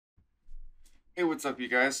Hey, what's up, you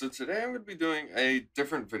guys? So today I'm going to be doing a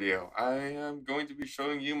different video. I am going to be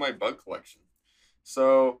showing you my bug collection.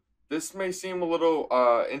 So this may seem a little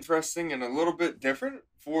interesting and a little bit different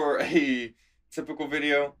for a typical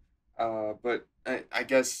video, but I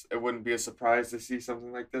guess it wouldn't be a surprise to see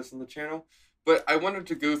something like this on the channel. But I wanted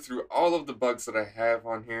to go through all of the bugs that I have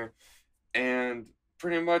on here and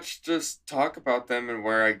pretty much just talk about them and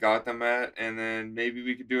where I got them at, and then maybe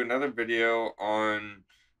we could do another video on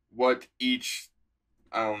what each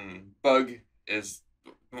bug is,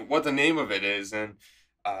 what the name of it is, and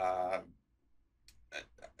uh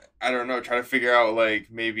I don't know, try to figure out like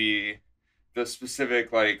maybe the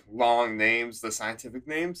specific like long names, the scientific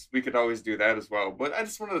names. We could always do that as well, but I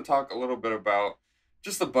just wanted to talk a little bit about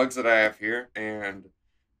just the bugs that I have here and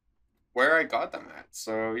where I got them at.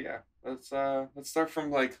 So yeah, let's start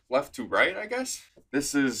from like left to right, I guess.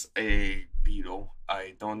 This is a beetle.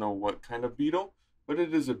 I don't know what kind of beetle, but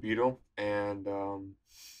it is a beetle. And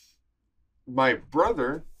my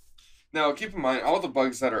brother, now keep in mind all the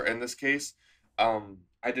bugs that are in this case,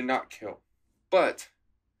 I did not kill, but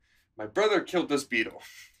my brother killed this beetle.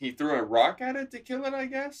 He threw a rock at it to kill it, I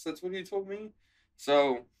guess. That's what he told me.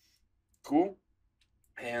 So cool.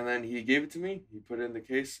 And then he gave it to me. He put it in the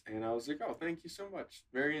case, and I was like, "Oh, thank you so much.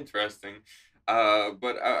 Very interesting."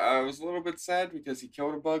 But I was a little bit sad because he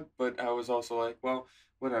killed a bug, but I was also like, "Well,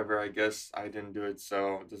 whatever. I guess I didn't do it,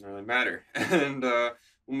 so it doesn't really matter." And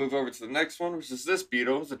we'll move over to the next one, which is this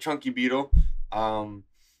beetle. It's a chunky beetle.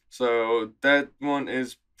 So that one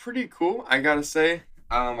is pretty cool, I gotta say.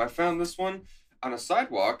 I found this one on a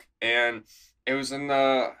sidewalk, and it was in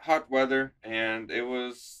the hot weather, and it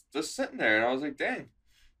was just sitting there, and I was like, "Dang,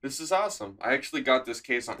 this is awesome." I actually got this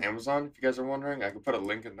case on Amazon, if you guys are wondering. I could put a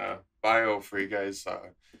link in the bio for you guys.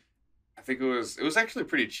 I think it was actually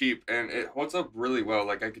pretty cheap, and it holds up really well.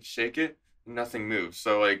 Like, I could shake it, nothing moves.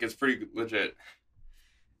 So like it's pretty legit.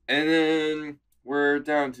 And then we're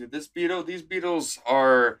down to this beetle. These beetles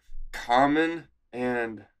are common,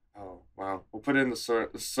 and oh wow, we'll put it in the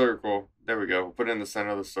circle. There we go. We'll put it in the center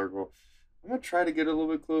of the circle. I'm gonna try to get a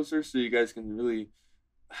little bit closer so you guys can really,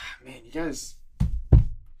 man, you guys,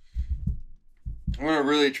 I want to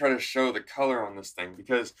really try to show the color on this thing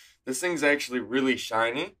because this thing's actually really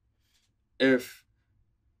shiny. If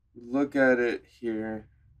you look at it here,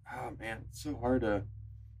 oh man, it's so hard to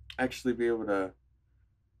actually be able to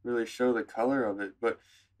really show the color of it. But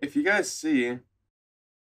if you guys see,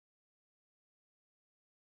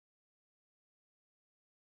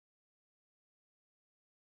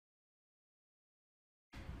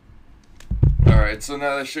 all right, so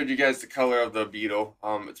now that I showed you guys the color of the beetle,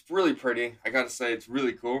 it's really pretty. I gotta say, it's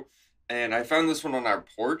really cool. And I found this one on our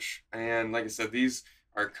porch, and like I said, these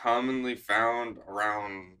are commonly found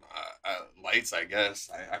around lights, I guess.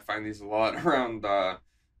 I find these a lot around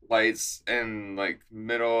lights in like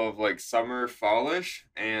middle of like summer, fallish,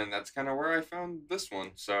 and that's kind of where I found this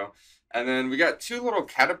one. So, and then we got two little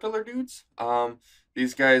caterpillar dudes.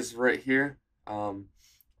 These guys right here. Oh,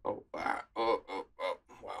 wow,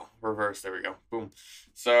 reverse, there we go, boom.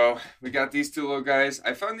 So we got these two little guys.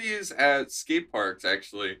 I found these at skate parks,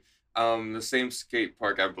 actually, the same skate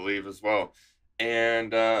park, I believe, as well.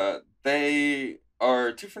 And they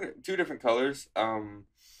are two different colors.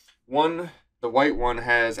 One, the white one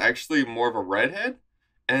has actually more of a red head,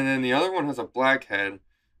 and then the other one has a black head,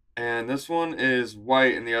 and this one is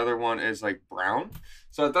white and the other one is like brown.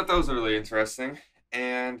 So I thought that was really interesting.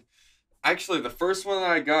 And actually, the first one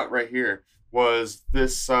that I got right here was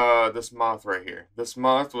this moth right here. This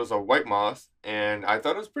moth was a white moth, and I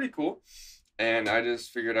thought it was pretty cool. And I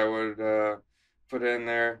just figured I would put it in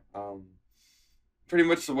there. Pretty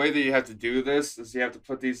much the way that you have to do this is you have to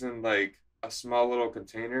put these in like a small little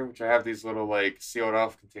container, which I have these little like sealed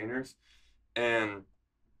off containers, and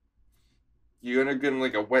you're gonna get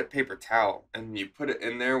like a wet paper towel and you put it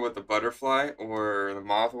in there with the butterfly or the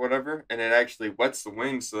moth or whatever, and it actually wets the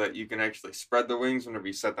wings so that you can actually spread the wings whenever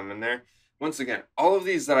you set them in there. Once again, all of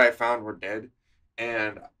these that I found were dead,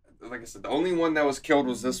 and like I said, the only one that was killed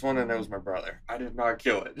was this one, and it was my brother. I did not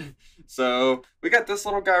kill it. So we got this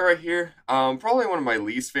little guy right here. Probably one of my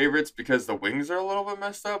least favorites because the wings are a little bit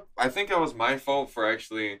messed up. I think it was my fault for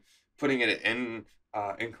actually putting it in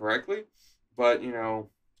incorrectly, but you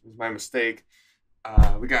know, it was my mistake.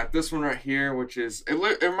 We got this one right here, which is,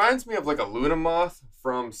 it reminds me of like a Luna moth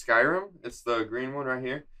from Skyrim. It's the green one right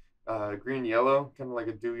here. Green yellow, kind of like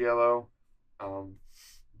a dew yellow.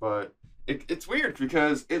 But it's weird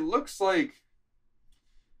because it looks like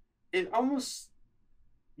it almost,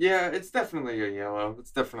 yeah, it's definitely a yellow.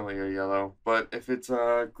 It's definitely a yellow. But if it's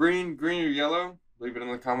green or yellow, leave it in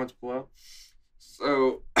the comments below.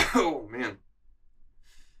 So, oh man.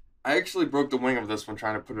 I actually broke the wing of this one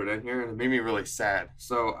trying to put it in here, and it made me really sad.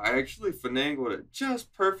 So I actually finagled it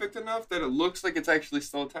just perfect enough that it looks like it's actually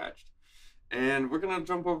still attached. And we're gonna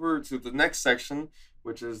jump over to the next section,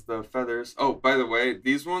 which is the feathers. Oh, by the way,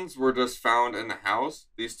 these ones were just found in the house.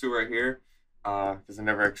 These two right here, because I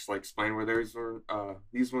never actually explained where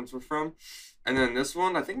these ones were from. And then this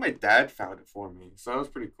one, I think my dad found it for me, so that was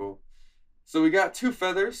pretty cool. So we got two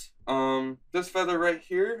feathers. This feather right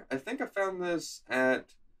here, I think I found this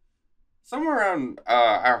at somewhere around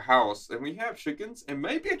our house, and we have chickens. It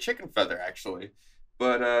might be a chicken feather actually,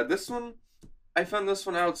 but this one, I found this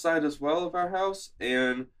one outside as well of our house,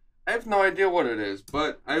 and I have no idea what it is,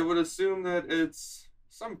 but I would assume that it's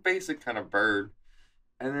some basic kind of bird.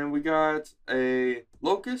 And then we got a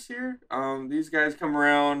locust here. These guys come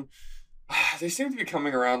around. They seem to be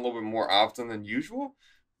coming around a little bit more often than usual,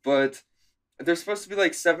 but they're supposed to be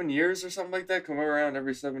like 7 years or something like that, coming around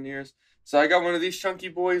every 7 years. So I got one of these chunky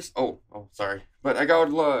boys. Oh, sorry. But I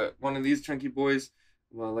got one of these chunky boys.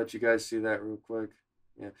 I'll let you guys see that real quick.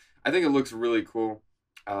 Yeah, I think it looks really cool.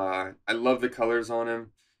 I love the colors on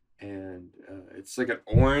him. And it's like an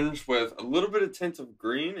orange with a little bit of tint of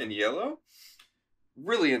green and yellow.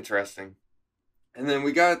 Really interesting. And then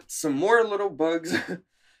we got some more little bugs.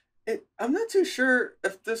 I'm not too sure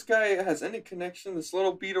if this guy has any connection. This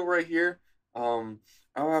little beetle right here. I'll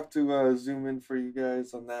have to zoom in for you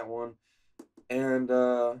guys on that one. And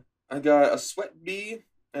I got a sweat bee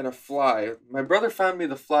and a fly. My brother found me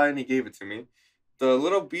the fly and he gave it to me. The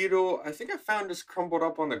little beetle, I think I found just crumbled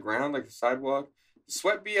up on the ground like the sidewalk. The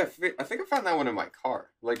sweat bee, I think I found that one in my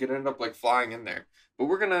car. Like it ended up like flying in there. But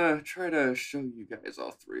we're gonna try to show you guys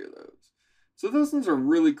all three of those. So those ones are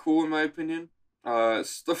really cool in my opinion.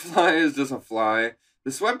 The fly is just a fly.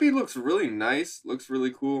 The sweat bee looks really nice, looks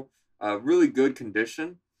really cool, really good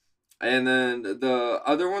condition. And then the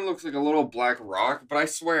other one looks like a little black rock, but I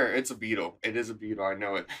swear it's a beetle. It is a beetle, I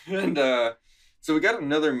know it. And so we got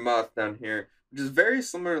another moth down here, which is very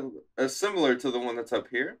similar to the one that's up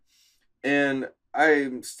here. And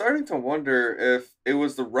I'm starting to wonder if it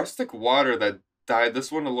was the rustic water that dyed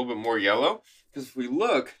this one a little bit more yellow. Because if we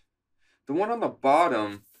look, the one on the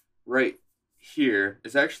bottom right here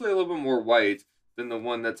is actually a little bit more white than the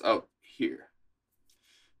one that's up here.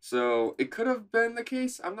 So it could have been the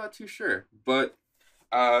case. I'm not too sure. But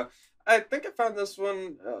I think I found this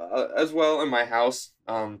one as well in my house.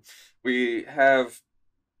 We have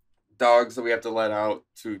dogs that we have to let out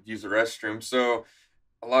to use the restroom. So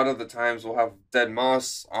a lot of the times we'll have dead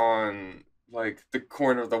moss on like the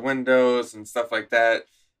corner of the windows and stuff like that.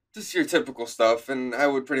 Just your typical stuff. And I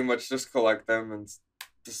would pretty much just collect them and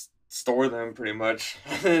just store them pretty much.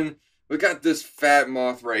 And we got this fat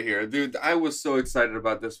moth right here. Dude, I was so excited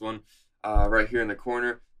about this one right here in the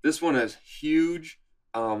corner. This one is huge.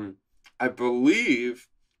 I believe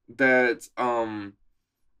that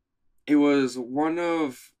it was one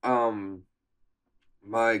of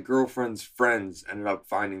my girlfriend's friends ended up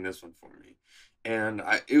finding this one for me. And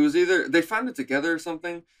it was either they found it together or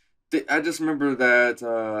something. I just remember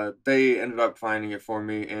that they ended up finding it for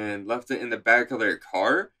me and left it in the back of their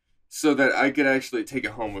car so that I could actually take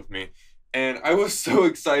it home with me. And I was so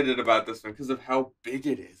excited about this one because of how big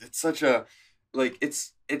it is. It's such a, like,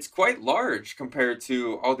 it's quite large compared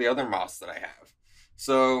to all the other moths that I have.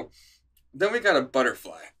 So then we got a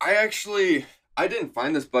butterfly. I didn't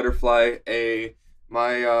find this butterfly.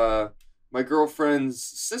 My girlfriend's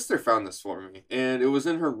sister found this for me, and it was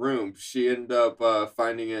in her room. She ended up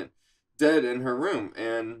finding it dead in her room,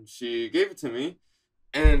 and she gave it to me.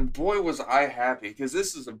 And boy, was I happy, because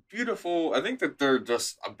this is a beautiful, I think that they're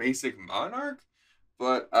just a basic monarch,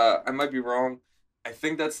 but I might be wrong. I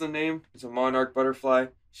think that's the name. It's a monarch butterfly.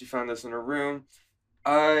 She found this in her room.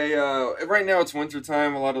 Right now it's winter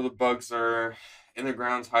time. A lot of the bugs are in the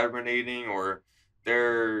grounds hibernating, or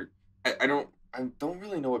I don't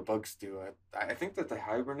really know what bugs do. I think that they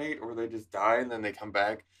hibernate or they just die and then they come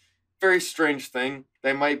back. Very strange thing.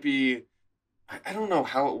 They might be, I don't know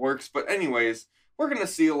how it works, but anyways, we're going to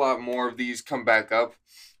see a lot more of these come back up.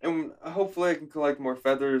 And hopefully I can collect more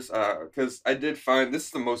feathers, because I did find, this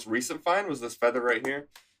is the most recent find, was this feather right here.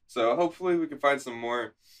 So hopefully we can find some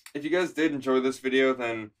more. If you guys did enjoy this video,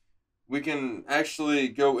 then we can actually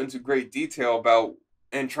go into great detail about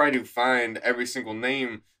and try to find every single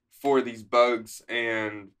name for these bugs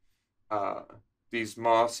and these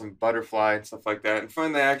moths and butterfly and stuff like that, and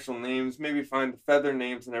find the actual names, maybe find the feather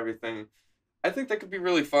names and everything. I think that could be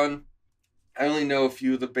really fun. I only know a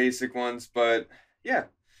few of the basic ones, but yeah.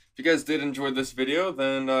 If you guys did enjoy this video,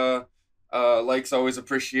 then likes always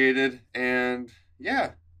appreciated, and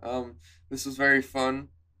yeah, this was very fun,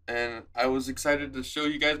 and I was excited to show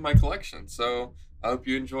you guys my collection. So I hope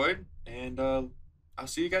you enjoyed, and I'll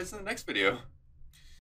see you guys in the next video.